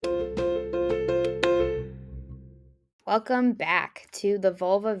Welcome back to the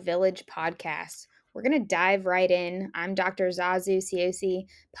Vulva Village podcast. We're going to dive right in. I'm Dr. Zazu Cioce,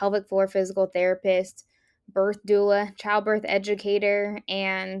 pelvic floor physical therapist, birth doula, childbirth educator,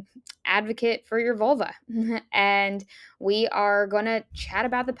 and advocate for your vulva. And we are going to chat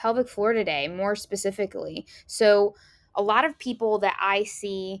about the pelvic floor today, more specifically. So, a lot of people that I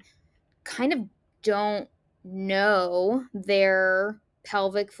see kind of don't know their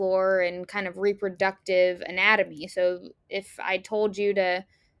pelvic floor and kind of reproductive anatomy. So if I told you to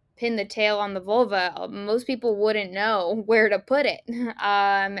pin the tail on the vulva, most people wouldn't know where to put it.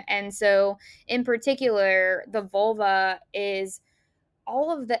 And so in particular, the vulva is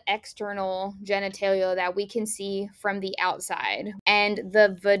all of the external genitalia that we can see from the outside. And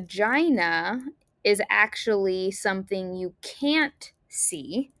the vagina is actually something you can't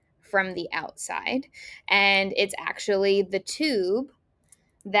see from the outside. And it's actually the tube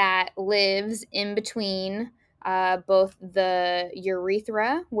that lives in between both the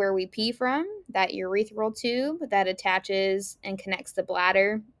urethra, where we pee from, that urethral tube that attaches and connects the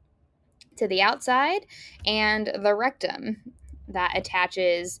bladder to the outside, and the rectum that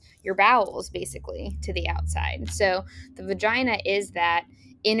attaches your bowels basically to the outside. So the vagina is that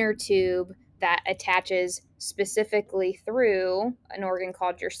inner tube that attaches specifically through an organ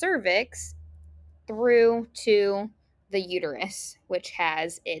called your cervix through to the uterus, which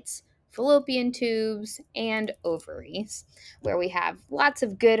has its fallopian tubes and ovaries, where we have lots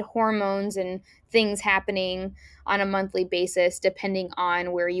of good hormones and things happening on a monthly basis, depending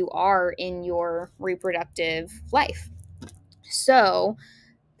on where you are in your reproductive life. So,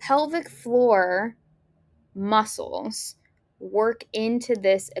 pelvic floor muscles work into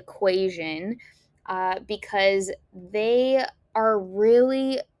this equation because they are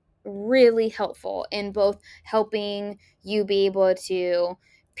really helpful in both helping you be able to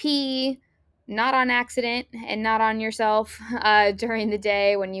pee not on accident and not on yourself during the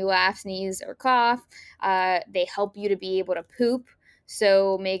day when you laugh, sneeze, or cough. They help you to be able to poop.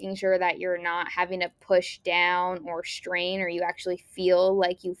 So making sure that you're not having to push down or strain, or you actually feel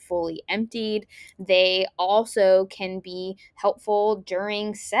like you fully emptied. They also can be helpful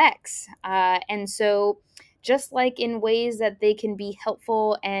during sex. And so just like in ways that they can be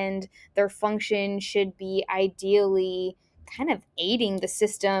helpful and their function should be ideally kind of aiding the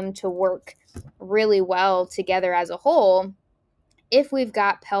system to work really well together as a whole, if we've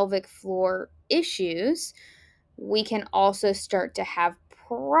got pelvic floor issues, we can also start to have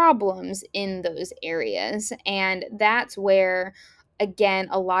problems in those areas. And that's where, again,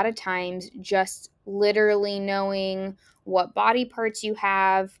 a lot of times just literally knowing what body parts you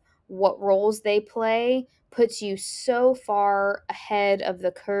have, what roles they play, puts you so far ahead of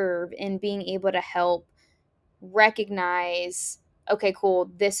the curve in being able to help recognize, okay,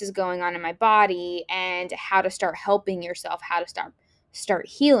 cool, this is going on in my body, and how to start helping yourself, how to start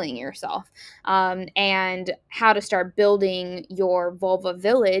healing yourself, and how to start building your vulva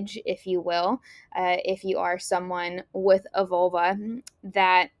village, if you will, if you are someone with a vulva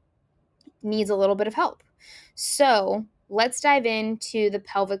that needs a little bit of help. So let's dive into the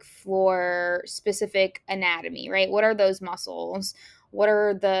pelvic floor specific anatomy, right? What are those muscles? What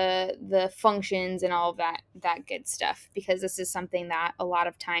are the functions and all of that good stuff? Because this is something that a lot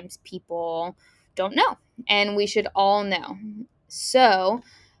of times people don't know, and we should all know. So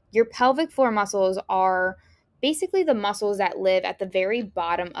your pelvic floor muscles are basically the muscles that live at the very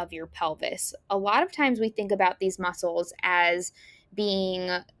bottom of your pelvis. A lot of times we think about these muscles as being,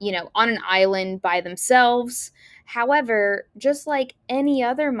 on an island by themselves. However, just like any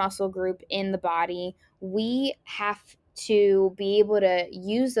other muscle group in the body, we have to be able to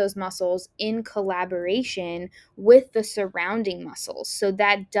use those muscles in collaboration with the surrounding muscles. So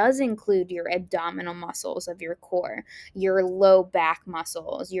that does include your abdominal muscles of your core, your low back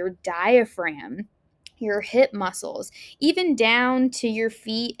muscles, your diaphragm, your hip muscles, even down to your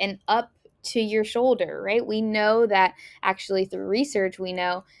feet and up to your shoulder, right? We know that actually through research, we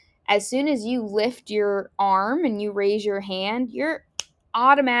know as soon as you lift your arm and you raise your hand, you're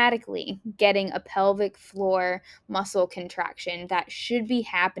automatically getting a pelvic floor muscle contraction that should be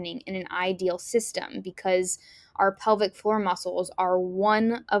happening in an ideal system, because our pelvic floor muscles are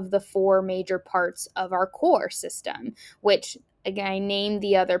one of the four major parts of our core system, which again, I named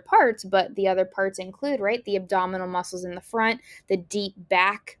the other parts, but the other parts include, right, the abdominal muscles in the front, the deep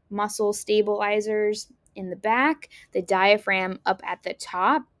back muscle stabilizers in the back, the diaphragm up at the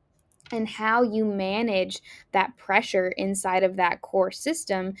top. And how you manage that pressure inside of that core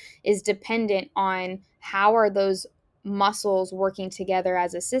system is dependent on how are those muscles working together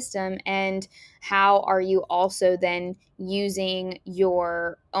as a system, and how are you also then using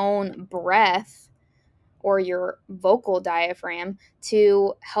your own breath or your vocal diaphragm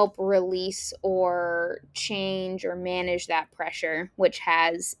to help release or change or manage that pressure, which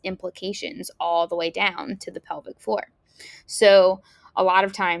has implications all the way down to the pelvic floor. So a lot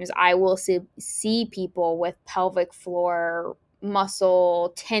of times I will see people with pelvic floor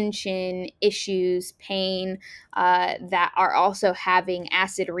muscle tension issues, pain, that are also having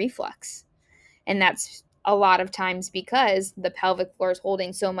acid reflux. And that's a lot of times because the pelvic floor is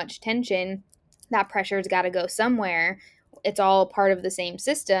holding so much tension, that pressure's got to go somewhere. It's all part of the same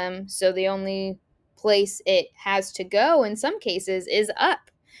system. So the only place it has to go in some cases is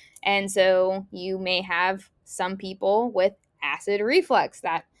up. And so you may have some people with acid reflux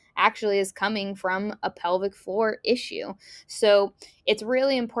that actually is coming from a pelvic floor issue. So it's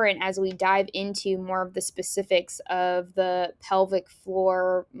really important as we dive into more of the specifics of the pelvic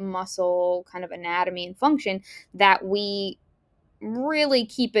floor muscle kind of anatomy and function that we really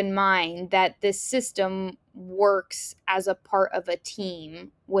keep in mind that this system works as a part of a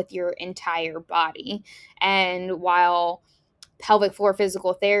team with your entire body. And while pelvic floor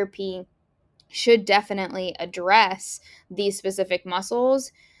physical therapy should definitely address these specific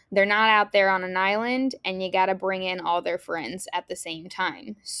muscles, they're not out there on an island, and you got to bring in all their friends at the same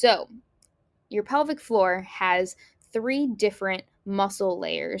time. So, your pelvic floor has 3 different muscle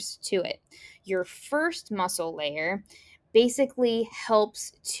layers to it. Your first muscle layer basically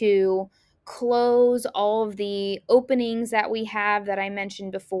helps to close all of the openings that we have that I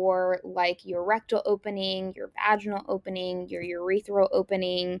mentioned before, like your rectal opening, your vaginal opening, your urethral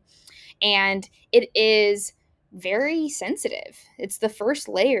opening, and it is very sensitive. It's the first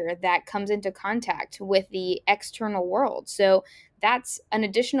layer that comes into contact with the external world. So that's an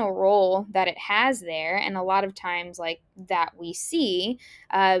additional role that it has there. And a lot of times, like that, we see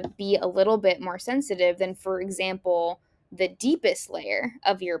be a little bit more sensitive than, for example, the deepest layer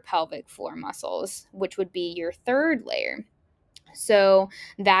of your pelvic floor muscles, which would be your third layer. So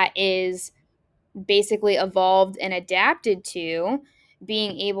that is basically evolved and adapted to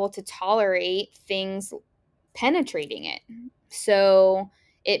being able to tolerate things penetrating it. So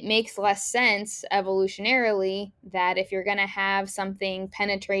it makes less sense evolutionarily that if you're going to have something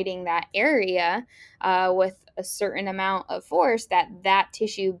penetrating that area with a certain amount of force, that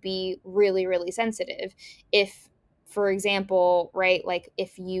tissue be really, really sensitive. If, for example, right, like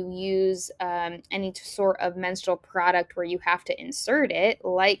if you use any sort of menstrual product where you have to insert it,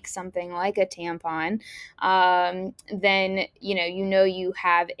 like something like a tampon, then you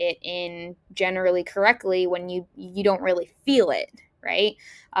have it in generally correctly when you don't really feel it, right?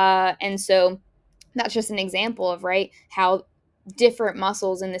 And so that's just an example of, right, how different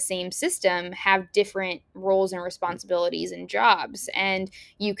muscles in the same system have different roles and responsibilities and jobs. And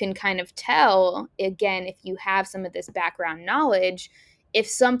you can kind of tell, again, if you have some of this background knowledge, if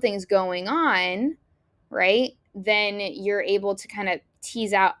something's going on, right, then you're able to kind of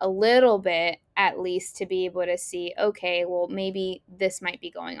tease out a little bit, at least, to be able to see, okay, well, maybe this might be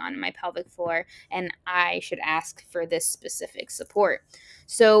going on in my pelvic floor and I should ask for this specific support.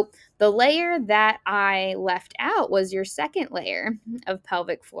 So the layer that I left out was your second layer of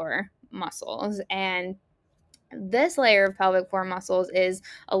pelvic floor muscles. And this layer of pelvic floor muscles is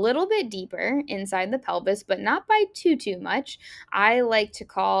a little bit deeper inside the pelvis, but not by too much. I like to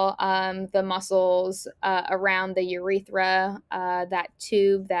call the muscles around the urethra, that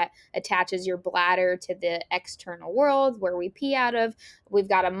tube that attaches your bladder to the external world where we pee out of. We've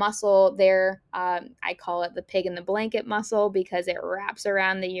got a muscle there. I call it the pig in the blanket muscle because it wraps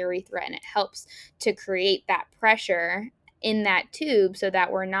around the urethra and it helps to create that pressure in that tube so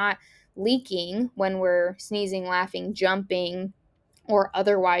that we're not leaking when we're sneezing, laughing, jumping, or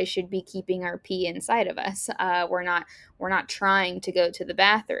otherwise should be keeping our pee inside of us. We're not trying to go to the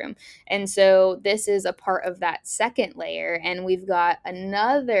bathroom. And so this is a part of that second layer. And we've got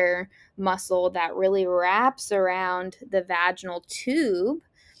another muscle that really wraps around the vaginal tube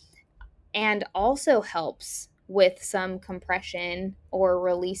and also helps with some compression or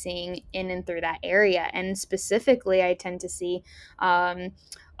releasing in and through that area. And specifically, I tend to see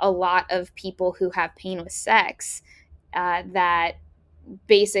a lot of people who have pain with sex, that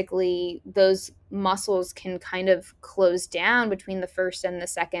basically those muscles can kind of close down between the first and the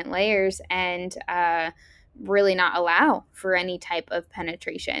second layers and really not allow for any type of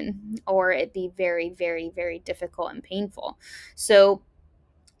penetration, or it be very, very, very difficult and painful. So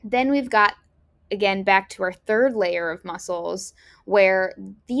then we've got, again, back to our third layer of muscles, where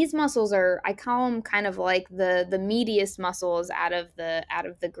these muscles are, I call them kind of like the meatiest muscles out of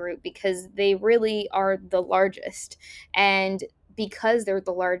the group, because they really are the largest. And because they're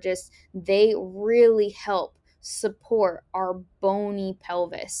the largest, they really help support our bony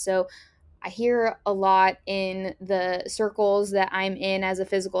pelvis. So I hear a lot in the circles that I'm in as a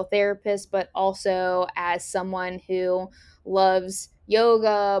physical therapist, but also as someone who loves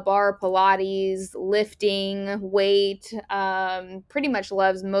yoga, bar Pilates, lifting, weight, pretty much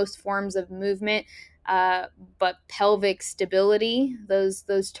loves most forms of movement, but pelvic stability,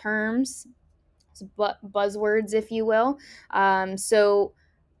 those terms, buzzwords, if you will. So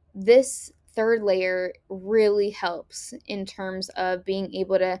this third layer really helps in terms of being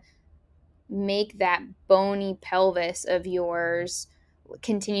able to make that bony pelvis of yours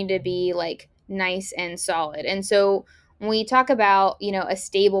continue to be like nice and solid. And so when we talk about, a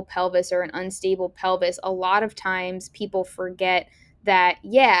stable pelvis or an unstable pelvis, a lot of times people forget that,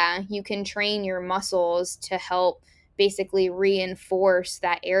 yeah, you can train your muscles to help basically reinforce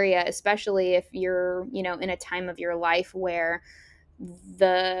that area, especially if you're, in a time of your life where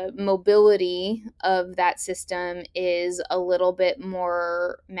the mobility of that system is a little bit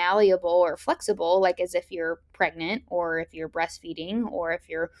more malleable or flexible, like as if you're pregnant or if you're breastfeeding or if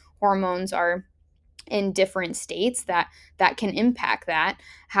your hormones are in different states that can impact that.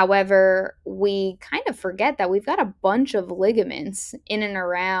 However, we kind of forget that we've got a bunch of ligaments in and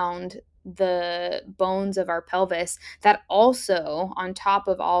around the bones of our pelvis that also, on top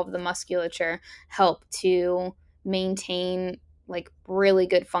of all of the musculature, help to maintain like really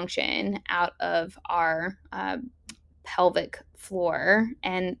good function out of our pelvic floor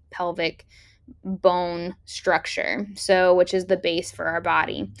and pelvic bone structure, so which is the base for our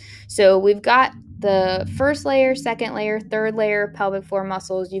body. So we've got the first layer, second layer, third layer of pelvic floor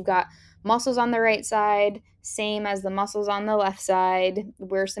muscles. You've got muscles on the right side, same as the muscles on the left side.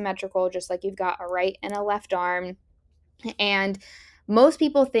 We're symmetrical, just like you've got a right and a left arm. And most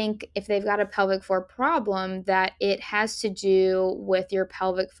people think if they've got a pelvic floor problem that it has to do with your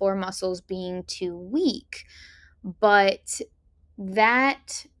pelvic floor muscles being too weak. But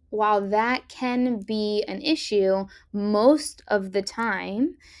that, while that can be an issue, most of the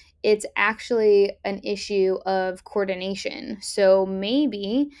time it's actually an issue of coordination. So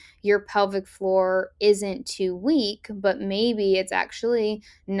maybe your pelvic floor isn't too weak, but maybe it's actually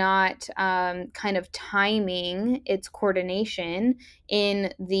not kind of timing its coordination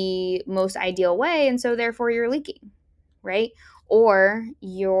in the most ideal way. And so therefore you're leaking, right? Or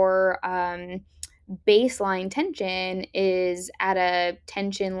your baseline tension is at a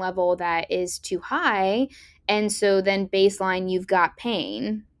tension level that is too high. And so then baseline, you've got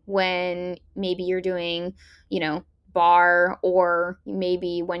pain when maybe you're doing, bar or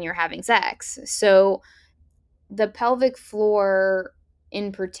maybe when you're having sex. So the pelvic floor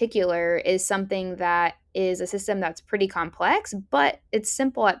in particular is something that is a system that's pretty complex, but it's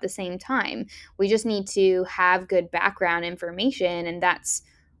simple at the same time. We just need to have good background information, and that's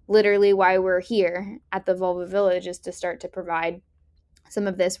literally why we're here at the Vulva Village, is to start to provide some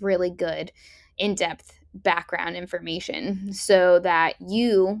of this really good in-depth background information so that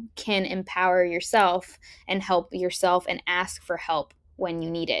you can empower yourself and help yourself and ask for help when you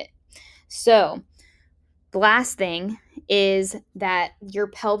need it. So the last thing is that your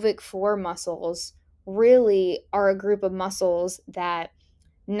pelvic floor muscles really are a group of muscles that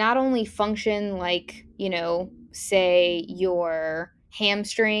not only function like, say your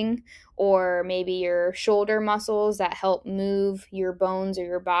hamstring or maybe your shoulder muscles that help move your bones or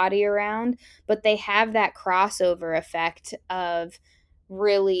your body around, but they have that crossover effect of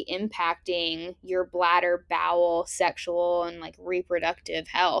really impacting your bladder, bowel, sexual, and like reproductive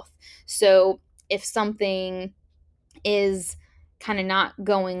health. So if something is kind of not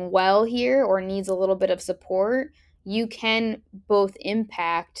going well here or needs a little bit of support, you can both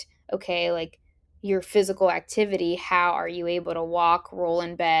impact, okay, like your physical activity. How are you able to walk, roll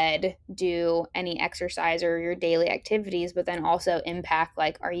in bed, do any exercise or your daily activities, but then also impact,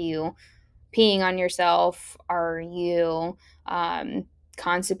 like, are you peeing on yourself? Are you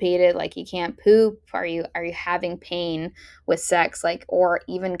constipated, like you can't poop? Are you having pain with sex, like, or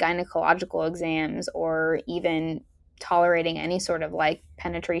even gynecological exams, or even tolerating any sort of like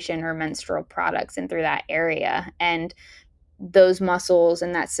penetration or menstrual products in through that area? And those muscles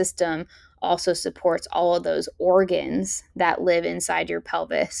and that system also supports all of those organs that live inside your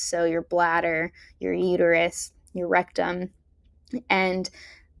pelvis, so your bladder, your uterus, your rectum. And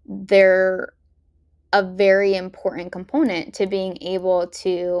they're a very important component to being able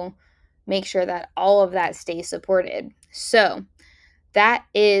to make sure that all of that stays supported. So that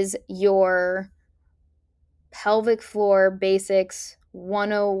is your Pelvic Floor Basics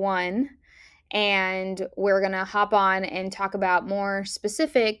 101. And we're going to hop on and talk about more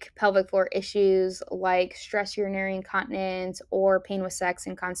specific pelvic floor issues like stress urinary incontinence or pain with sex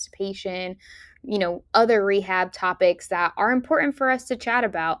and constipation, other rehab topics that are important for us to chat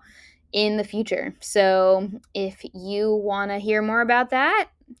about. in the future. So if you want to hear more about that,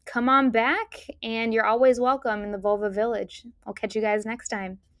 come on back, and you're always welcome in the Vulva Village. I'll catch you guys next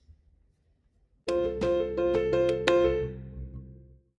time.